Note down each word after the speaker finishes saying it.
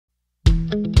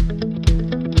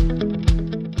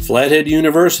Flathead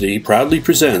University proudly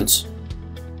presents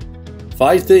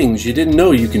 5 Things You Didn't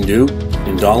Know You Can Do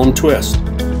in DALIM TWIST.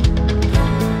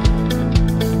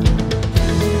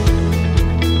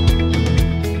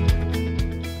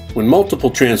 When multiple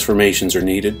transformations are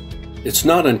needed, it's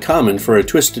not uncommon for a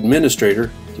Twist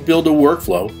administrator to build a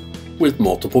workflow with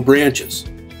multiple branches.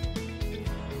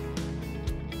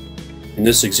 In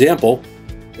this example,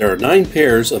 there are 9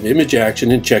 pairs of image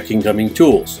action and check incoming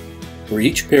tools, where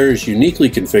each pair is uniquely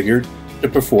configured to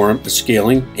perform a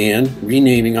scaling and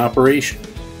renaming operation.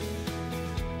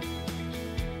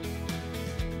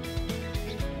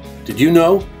 Did you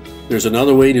know there's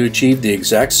another way to achieve the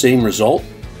exact same result?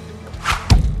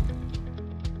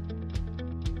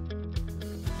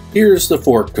 Here's the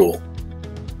fork tool.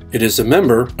 It is a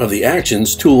member of the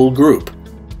Actions tool group.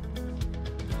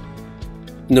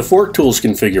 In the fork tools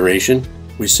configuration,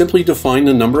 we simply define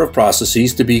the number of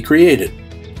processes to be created.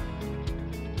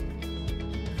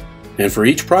 And for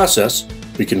each process,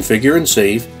 we configure and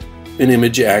save an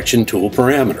image action tool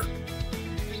parameter.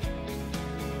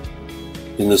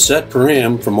 In the set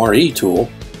param from RE tool,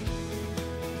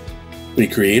 we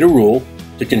create a rule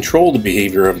to control the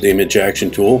behavior of the image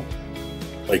action tool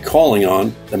by calling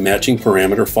on the matching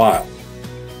parameter file.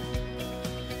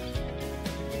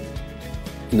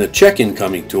 In the check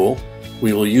incoming tool,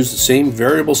 we will use the same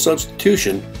variable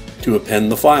substitution to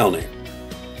append the file name.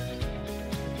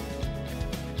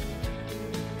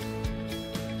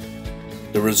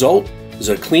 The result is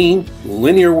a clean,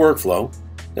 linear workflow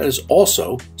that is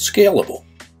also scalable.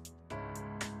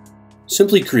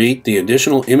 Simply create the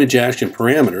additional image action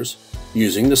parameters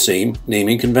using the same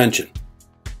naming convention.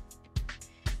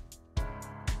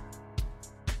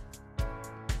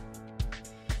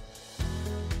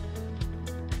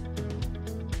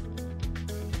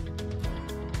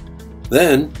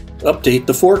 Then, update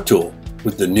the fork tool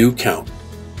with the new count.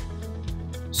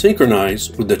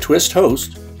 Synchronize with the Twist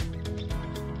host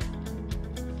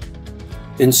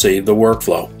and save the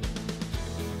workflow.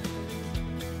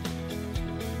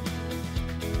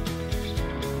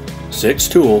 Six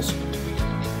tools,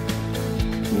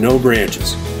 no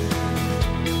branches.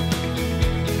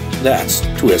 That's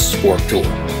Twist's fork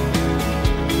tool.